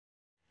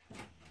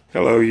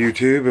Hello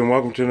YouTube, and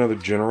welcome to another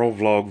general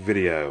vlog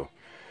video.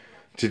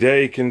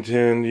 Today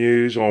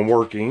continues on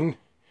working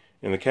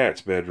in the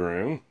cat's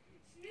bedroom,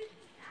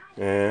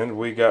 and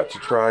we got to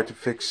try to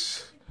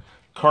fix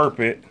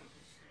carpet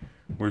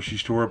where she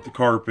tore up the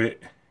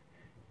carpet.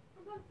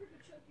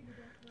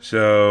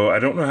 So I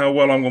don't know how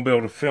well I'm going to be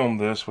able to film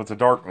this with the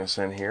darkness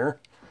in here,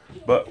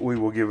 but we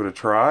will give it a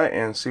try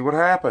and see what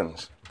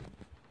happens.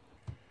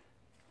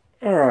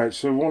 Alright,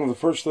 so one of the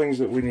first things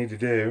that we need to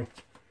do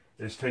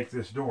is take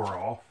this door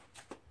off.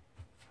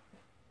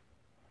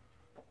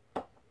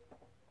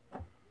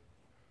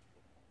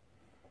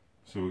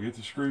 So we'll get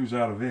the screws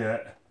out of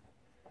it.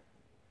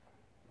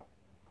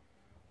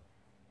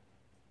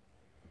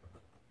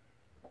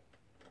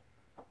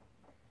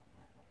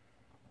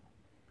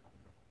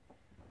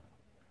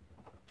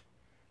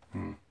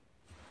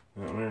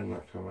 That one's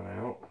not coming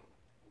out.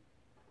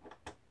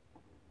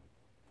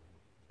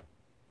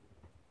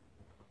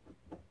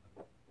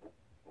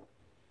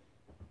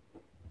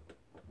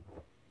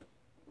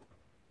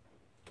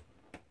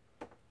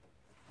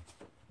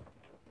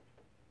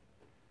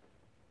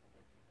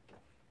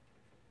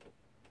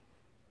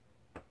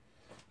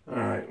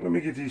 Alright, let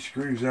me get these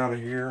screws out of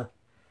here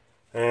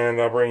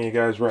and I'll bring you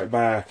guys right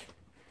back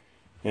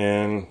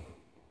and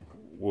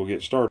we'll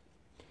get started.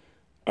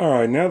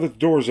 Alright, now that the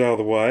door's out of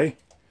the way,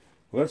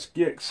 let's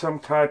get some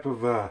type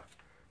of a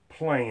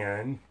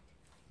plan.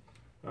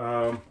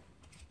 There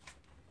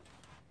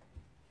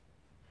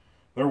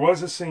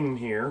was a seam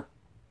here.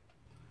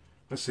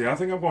 Let's see, I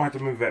think I'm going to have to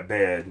move that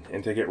bed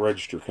and take that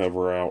register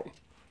cover out.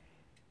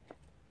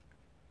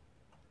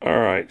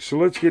 Alright, so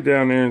let's get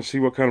down there and see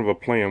what kind of a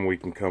plan we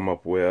can come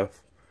up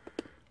with.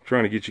 I'm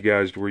trying to get you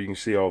guys to where you can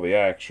see all the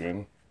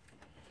action.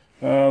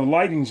 The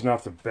lighting's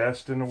not the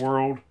best in the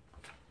world,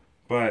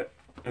 but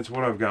it's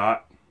what I've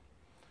got.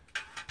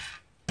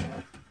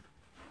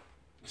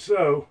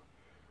 So,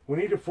 we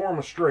need to form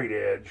a straight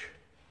edge.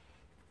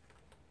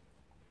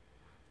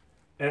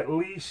 At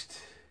least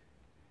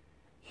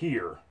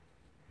here.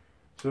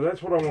 So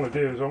that's what I want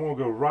to do, is I'm going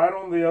to go right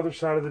on the other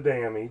side of the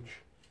damage.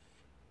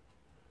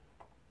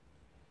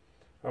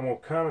 I'm going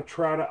to kind of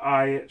try to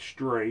eye it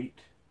straight.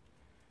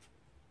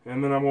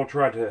 And then I'm going to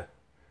try to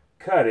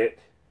cut it.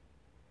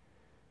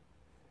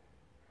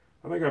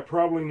 I think I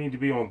probably need to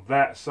be on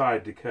that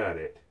side to cut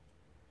it.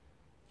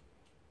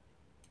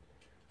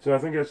 So I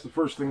think that's the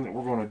first thing that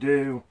we're going to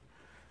do.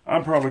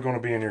 I'm probably going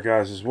to be in your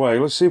guys' way.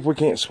 Let's see if we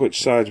can't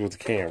switch sides with the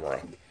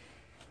camera.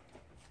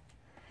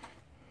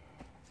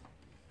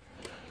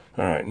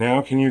 Alright,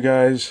 now can you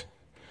guys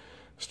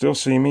still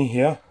see me?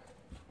 Yeah?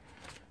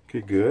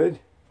 Okay, good.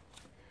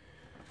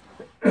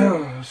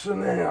 So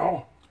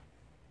now,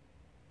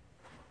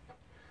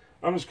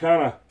 I'm just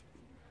kind of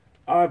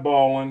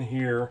eyeballing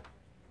here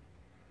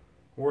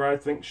where I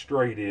think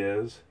straight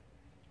is.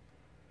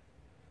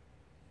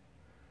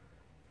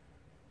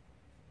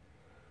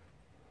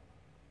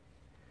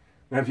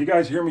 Now, if you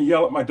guys hear me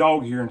yell at my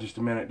dog here in just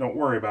a minute, don't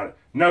worry about it.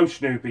 No,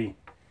 Snoopy.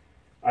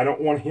 I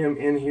don't want him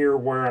in here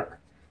when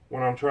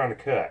I'm trying to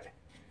cut.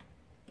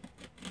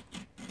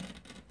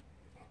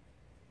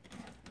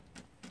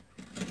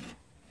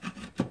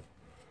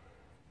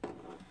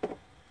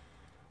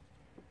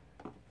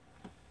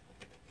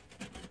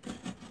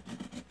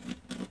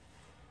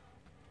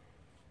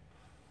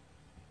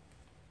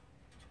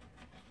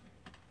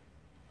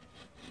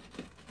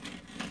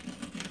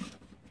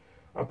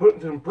 I'm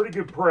putting some pretty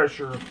good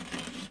pressure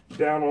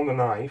down on the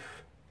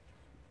knife.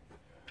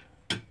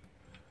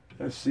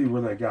 Let's see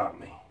where they got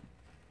me.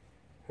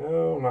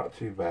 Oh, not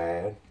too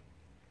bad.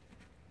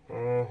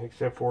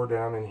 Except for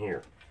down in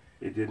here.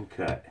 It didn't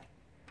cut.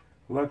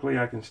 Luckily,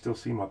 I can still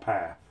see my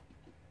path.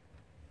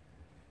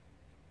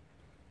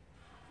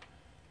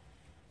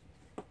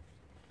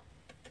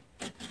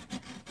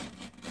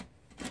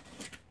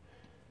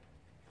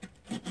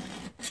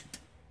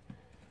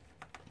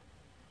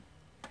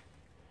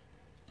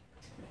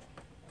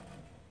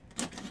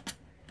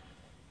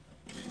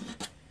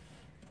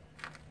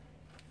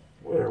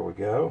 There we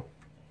go,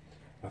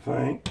 I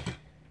think.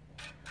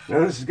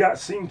 Now this has got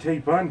seam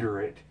tape under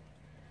it,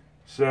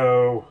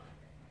 so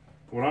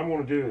what I'm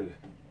going to do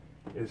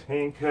is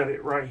hand cut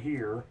it right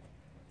here.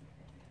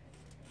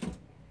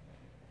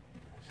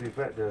 See if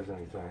that does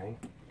anything.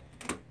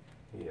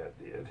 Yeah, it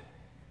did.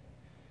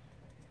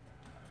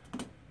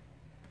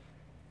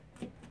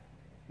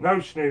 No,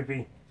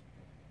 Snoopy.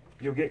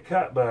 You'll get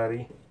cut,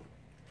 buddy.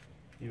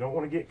 You don't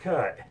want to get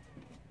cut.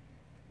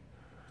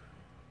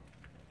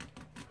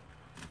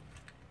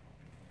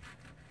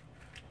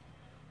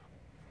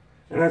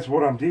 And that's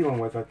what I'm dealing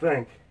with, I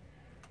think,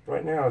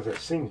 right now, is that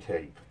seam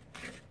tape.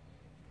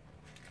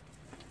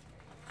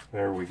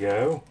 There we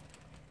go.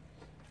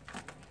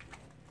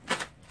 I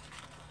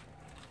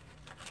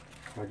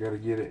got to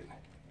get it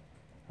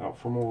out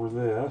from over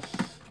this.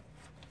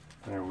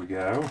 There we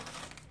go.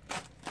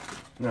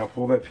 Now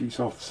pull that piece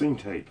off the seam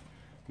tape.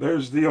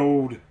 There's the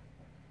old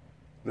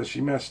that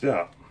she messed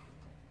up.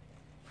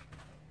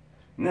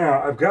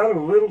 Now I've got a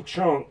little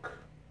chunk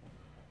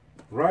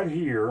right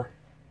here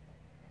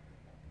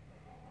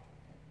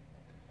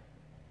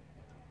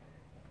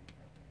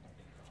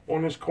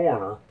on this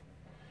corner.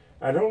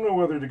 I don't know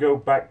whether to go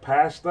back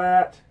past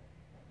that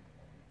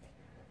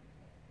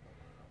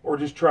or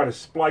just try to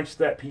splice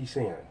that piece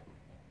in.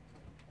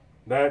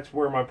 That's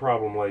where my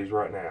problem lays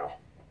right now,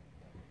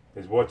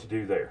 is what to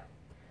do there.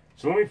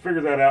 So let me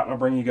figure that out and I'll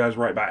bring you guys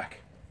right back.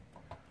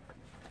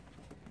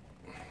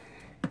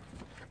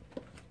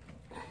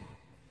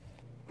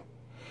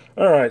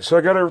 Alright, so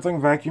I got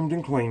everything vacuumed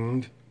and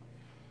cleaned.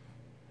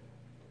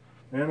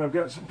 And I've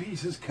got some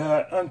pieces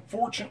cut.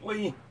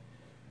 Unfortunately,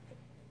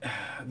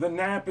 the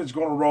nap is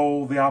going to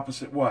roll the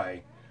opposite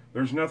way.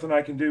 There's nothing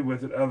I can do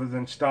with it other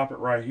than stop it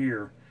right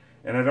here.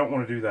 And I don't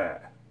want to do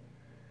that.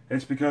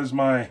 It's because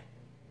my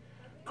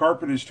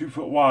carpet is 2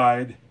 foot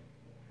wide.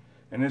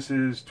 And this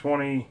is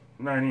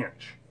 29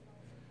 inch.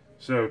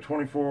 So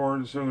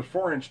 24, so there's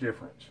 4-inch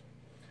difference.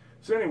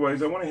 So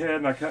anyways, I went ahead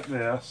and I cut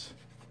this.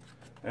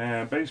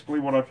 And basically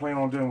what I plan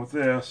on doing with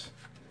this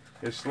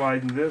is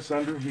sliding this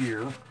under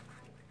here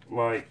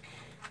like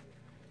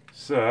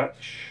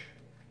such.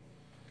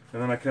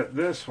 And then I cut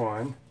this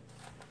one.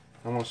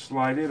 I'm going to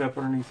slide it up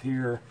underneath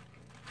here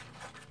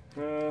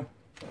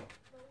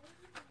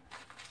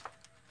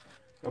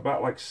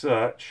about like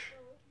such.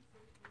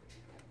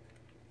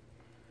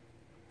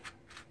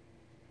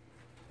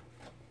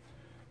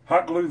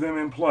 Hot glue them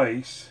in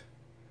place,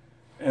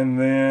 and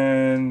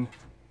then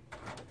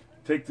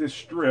take this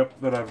strip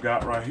that I've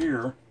got right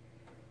here.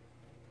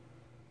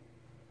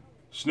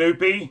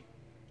 Snoopy?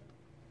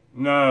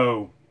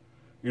 No.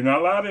 You're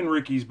not allowed in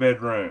Ricky's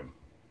bedroom.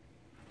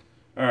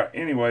 Alright,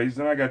 anyways,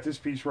 then I got this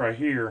piece right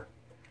here.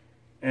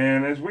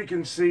 And as we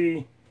can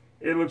see,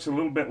 it looks a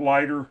little bit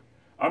lighter.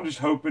 I'm just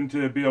hoping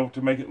to be able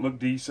to make it look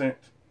decent.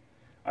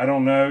 I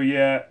don't know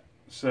yet,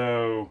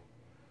 so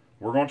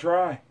we're going to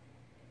try.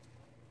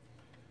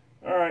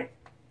 Alright,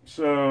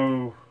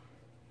 so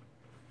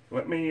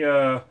let me,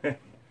 I'll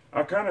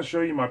kind of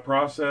show you my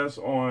process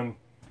on,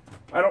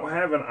 I don't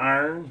have an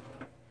iron,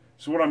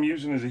 so what I'm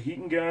using is a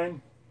heating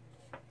gun.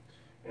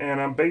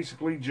 And I'm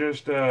basically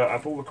just, I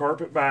pull the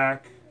carpet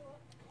back,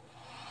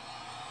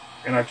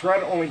 and I try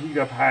to only heat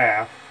up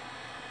half.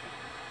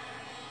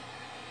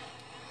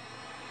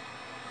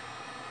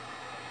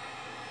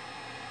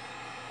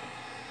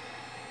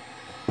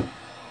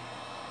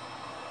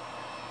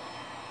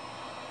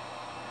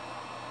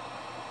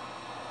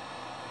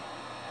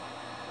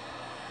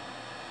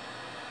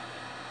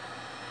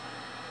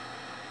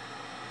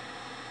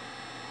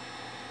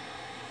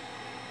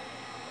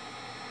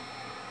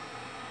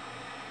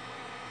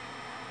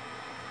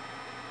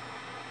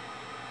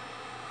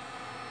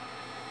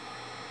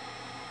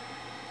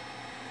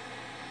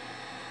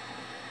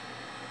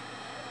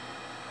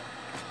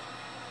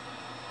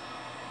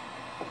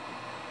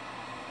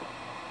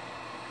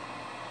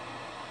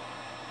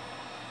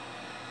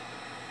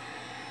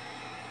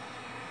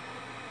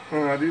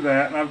 And I do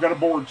that, and I've got a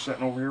board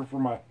sitting over here for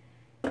my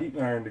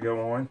heating iron to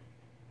go on,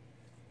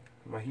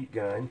 my heat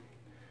gun,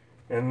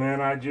 and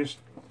then I just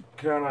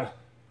kind of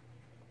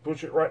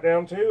push it right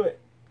down to it.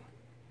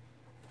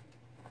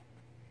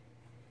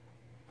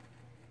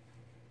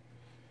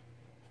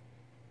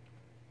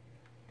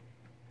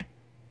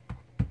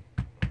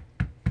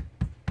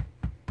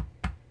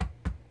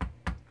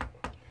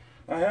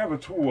 I have a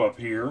tool up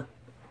here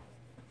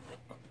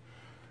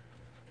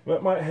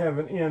that might have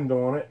an end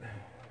on it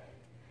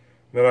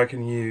that I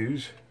can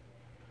use.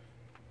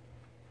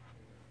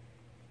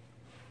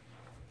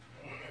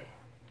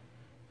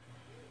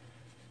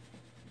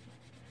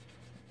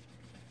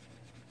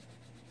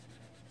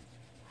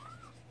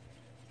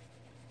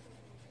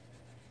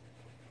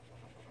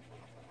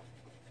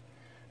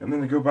 And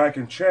then to go back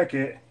and check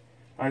it,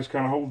 I just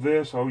kind of hold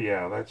this. Oh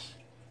yeah,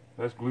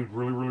 that's glued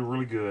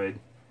really good.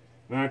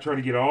 Then I try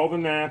to get all the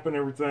nap and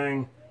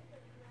everything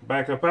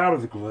back up out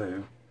of the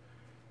glue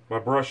by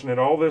brushing it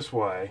all this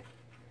way.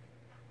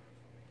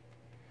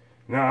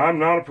 Now, I'm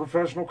not a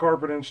professional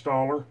carpet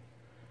installer,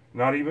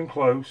 not even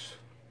close.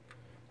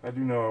 I do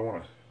know I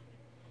want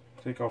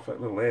to take off that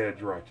little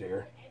edge right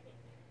there.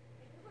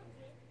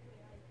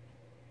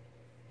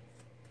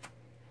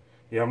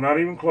 Yeah, I'm not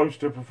even close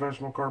to a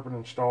professional carpet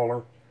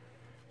installer,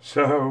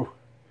 so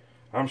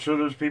I'm sure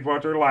there's people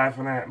out there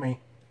laughing at me,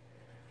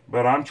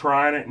 but I'm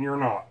trying it and you're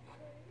not.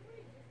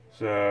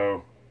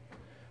 So,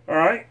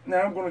 alright,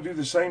 now I'm going to do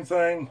the same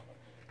thing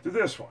to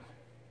this one.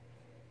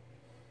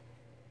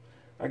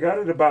 I got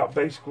it about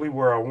basically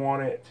where I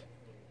want it.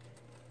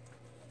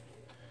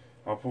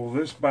 I'll pull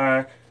this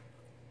back.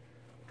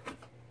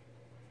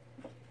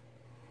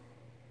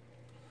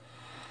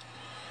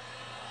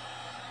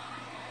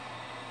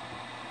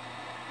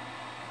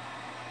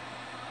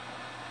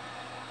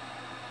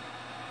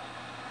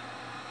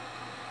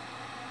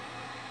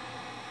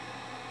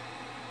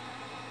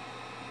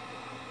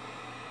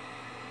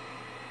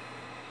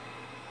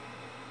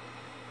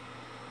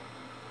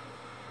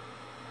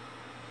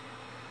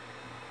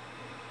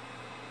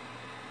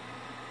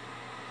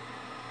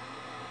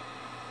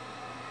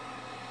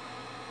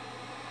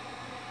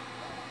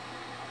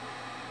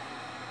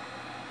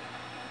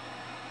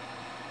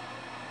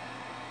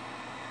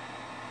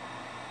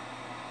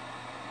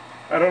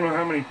 I don't know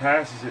how many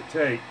passes it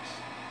takes,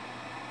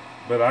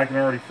 but I can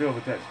already feel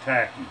that that's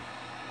tacky.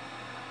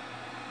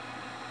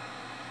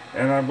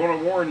 And I'm going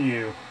to warn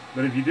you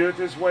that if you do it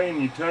this way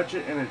and you touch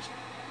it and it's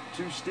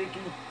too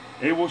sticky,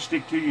 it will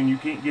stick to you and you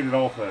can't get it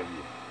off of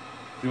you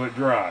until it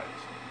dries,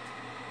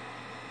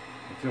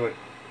 until it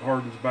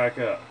hardens back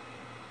up,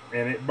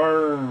 and it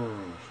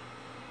burns.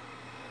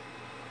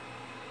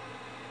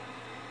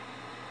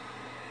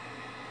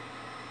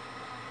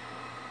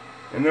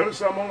 And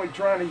notice I'm only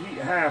trying to heat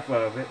half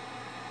of it,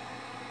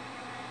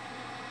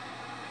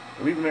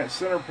 leaving that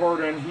center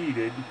part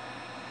unheated.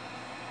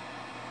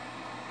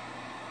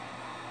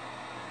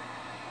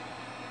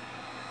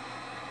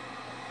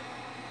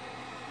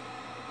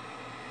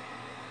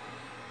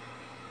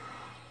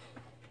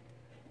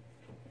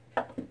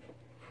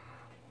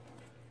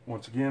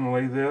 Once again,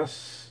 lay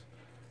this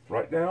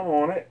right down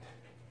on it.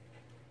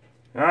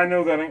 Now, I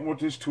know that ain't what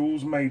this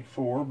tool's made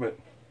for, but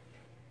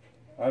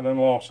I done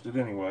lost it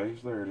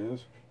anyways. There it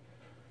is.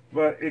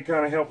 But it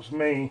kind of helps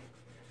me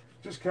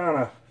just kind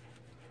of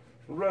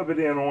rub it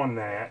in on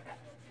that.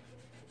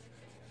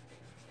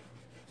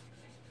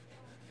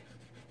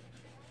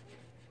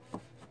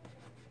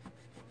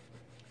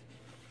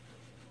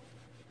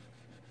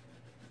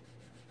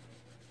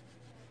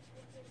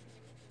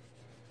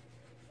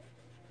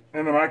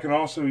 And then I can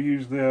also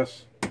use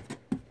this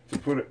to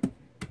put it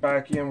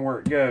back in where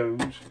it goes,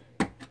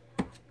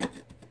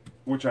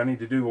 which I need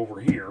to do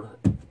over here,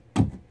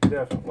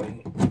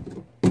 definitely.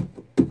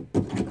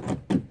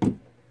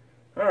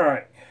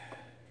 Alright,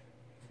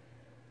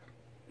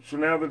 so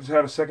now that it's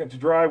had a second to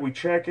dry, we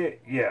check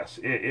it. Yes,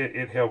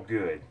 it held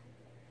good.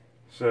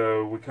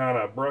 So we kind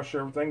of brush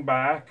everything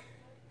back.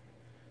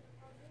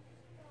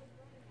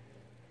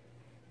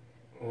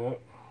 Oh,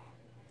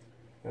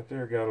 that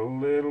there got a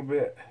little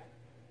bit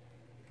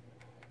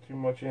too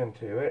much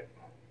into it.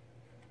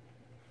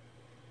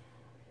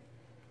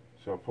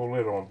 So I'll pull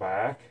it on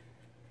back.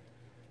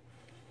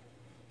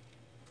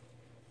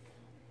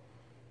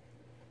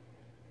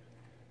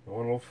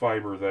 One little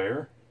fiber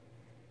there.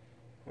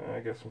 I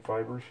got some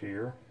fibers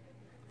here.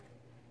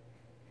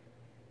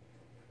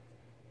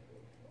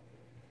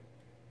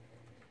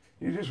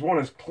 You just want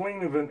as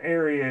clean of an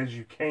area as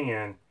you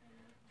can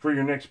for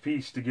your next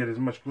piece to get as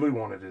much glue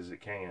on it as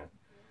it can.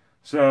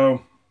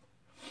 So,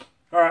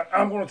 alright,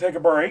 I'm going to take a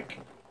break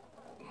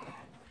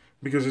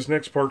because this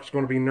next part is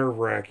going to be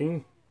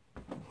nerve-wracking.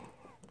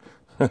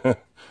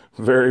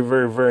 Very,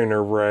 very, very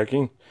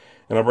nerve-wracking.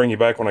 And I'll bring you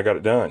back when I got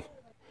it done.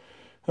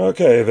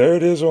 Okay, there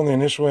it is on the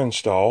initial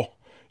install.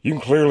 You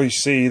can clearly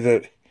see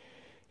that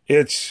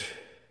it's,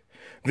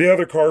 the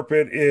other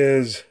carpet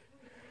is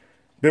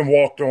been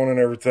walked on and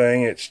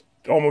everything. It's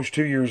almost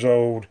 2 years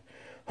old.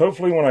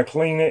 Hopefully when I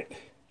clean it,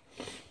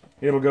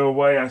 it'll go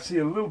away. I see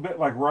a little bit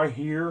like right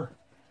here,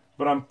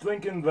 but I'm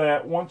thinking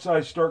that once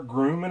I start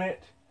grooming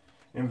it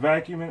and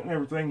vacuuming it and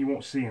everything, you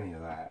won't see any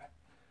of that.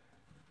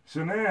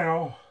 So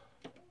now,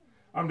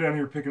 I'm down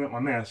here picking up my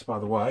mess, by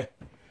the way.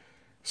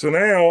 So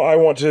now I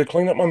want to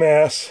clean up my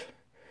mess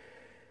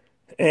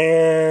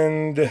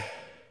and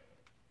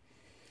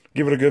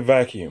give it a good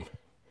vacuum.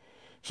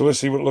 So let's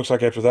see what it looks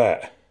like after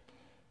that.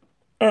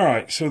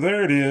 Alright, so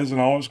there it is in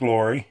all its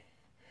glory.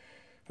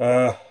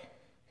 I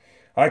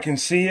can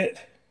see it,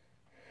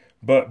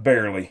 but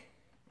barely.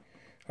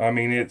 I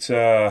mean, it's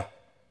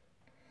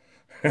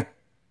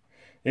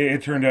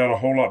it turned out a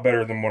whole lot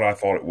better than what I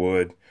thought it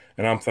would,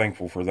 and I'm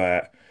thankful for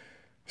that.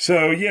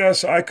 So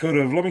yes, I could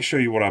have, let me show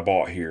you what I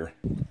bought here.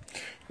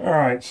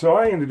 Alright, so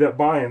I ended up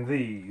buying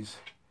these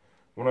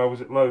when I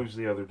was at Lowe's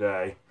the other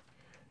day.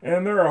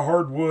 And they're a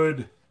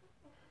hardwood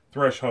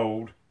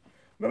threshold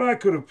that I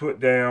could have put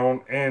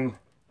down and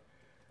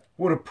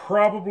would have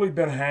probably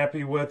been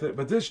happy with it.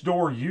 But this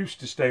door used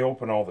to stay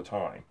open all the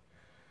time.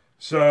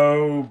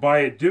 So by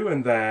it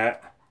doing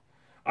that,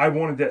 I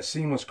wanted that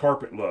seamless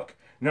carpet look.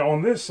 Now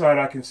on this side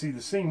I can see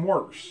the seam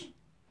worse,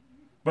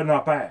 but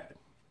not bad.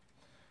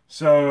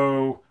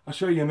 So I'll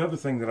show you another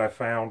thing that I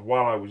found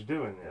while I was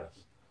doing this.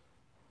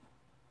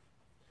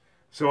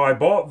 So I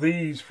bought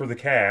these for the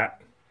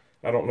cat.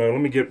 I don't know, let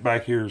me get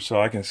back here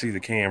so I can see the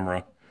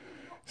camera.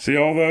 See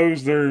all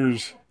those?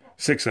 There's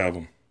 6 of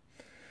them.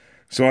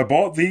 So I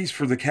bought these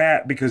for the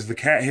cat because the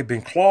cat had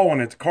been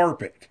clawing at the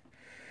carpet.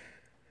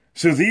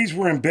 So these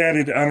were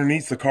embedded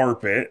underneath the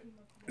carpet.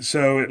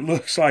 So it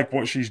looks like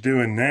what she's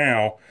doing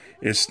now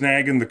is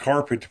snagging the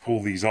carpet to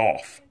pull these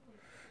off.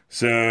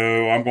 So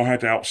I'm going to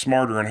have to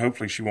outsmart her and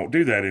hopefully she won't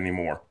do that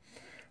anymore.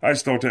 I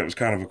just thought that was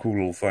kind of a cool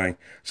little thing.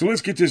 So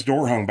let's get this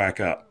door hung back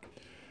up.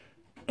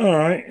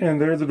 Alright,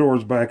 and there the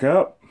door's back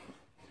up.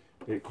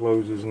 It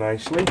closes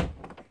nicely.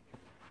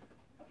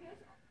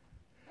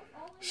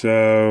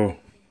 So,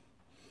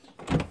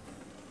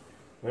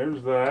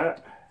 there's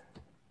that.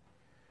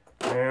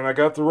 And I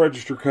got the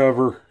register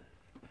cover.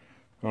 I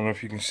don't know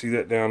if you can see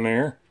that down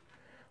there.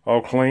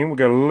 All clean. We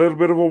got a little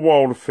bit of a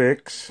wall to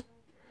fix.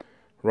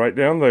 Right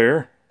down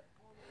there.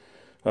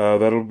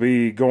 That'll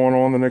be going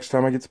on the next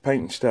time I get the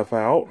paint and stuff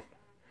out.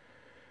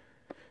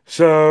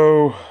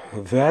 So,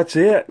 that's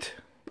it.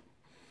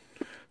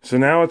 So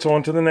now it's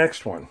on to the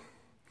next one.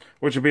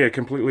 which will be a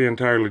completely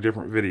entirely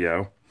different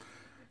video,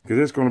 because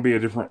it's going to be a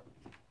different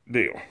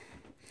deal.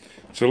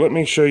 So let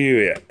me show you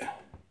it.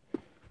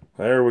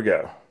 There we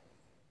go.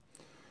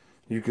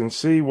 You can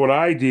see what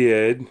I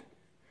did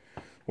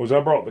was I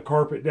brought the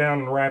carpet down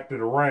and wrapped it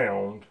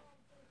around.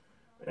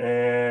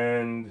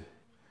 And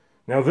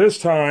now this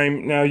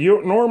time,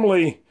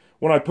 normally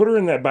when I put her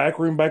in that back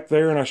room back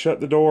there and I shut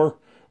the door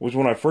was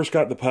when I first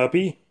got the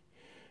puppy.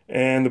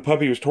 And the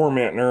puppy was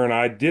tormenting her, and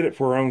I did it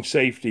for her own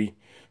safety.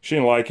 She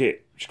didn't like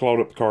it. She clawed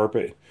up the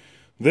carpet.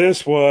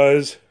 This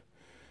was,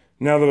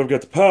 now that I've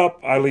got the pup,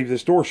 I leave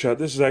this door shut.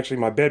 This is actually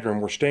my bedroom.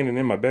 We're standing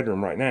in my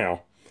bedroom right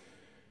now.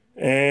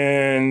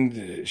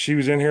 And she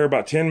was in here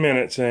about 10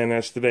 minutes, and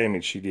that's the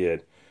damage she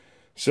did.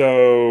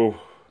 So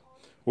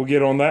we'll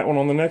get on that one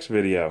on the next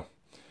video.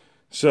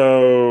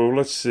 So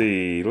let's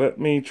see. Let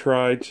me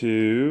try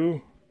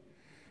to,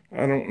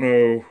 I don't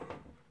know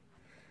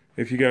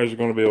if you guys are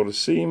going to be able to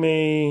see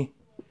me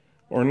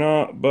or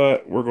not,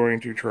 but we're going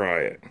to try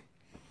it.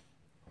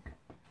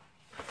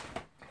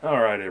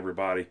 Alright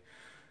everybody,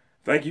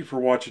 thank you for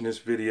watching this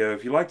video.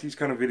 If you like these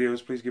kind of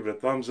videos, please give it a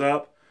thumbs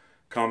up,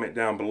 comment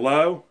down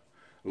below,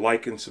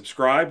 like and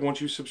subscribe.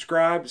 Once you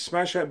subscribe,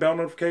 smash that bell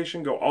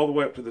notification, go all the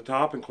way up to the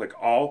top and click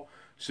all,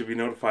 so you'll be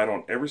notified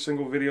on every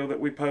single video that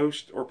we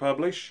post or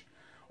publish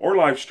or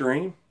live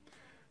stream.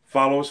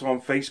 Follow us on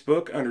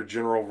Facebook under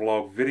General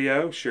Vlog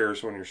Video. Share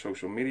us on your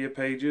social media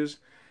pages.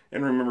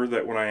 And remember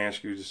that when I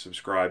ask you to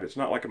subscribe, it's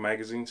not like a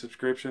magazine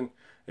subscription.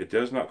 It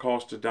does not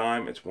cost a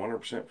dime. It's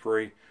 100%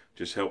 free.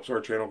 Just helps our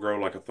channel grow,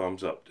 like a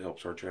thumbs up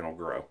helps our channel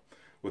grow.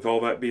 With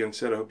all that being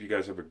said, I hope you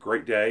guys have a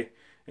great day,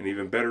 and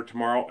even better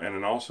tomorrow, and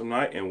an awesome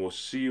night. And we'll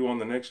see you on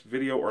the next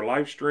video or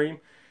live stream.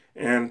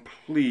 And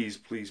please,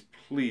 please,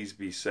 please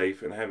be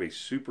safe and have a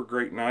super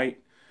great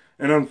night.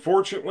 And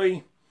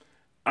unfortunately,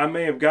 I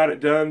may have got it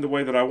done the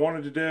way that I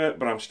wanted to do it,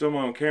 but I'm still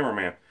my own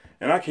cameraman.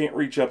 And I can't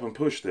reach up and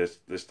push this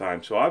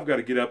time. So I've got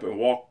to get up and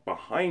walk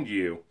behind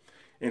you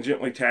and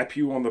gently tap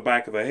you on the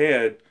back of the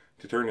head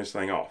to turn this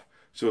thing off.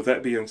 So with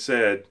that being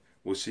said,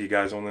 we'll see you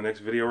guys on the next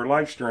video or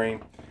live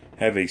stream.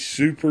 Have a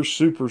super,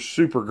 super,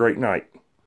 super great night.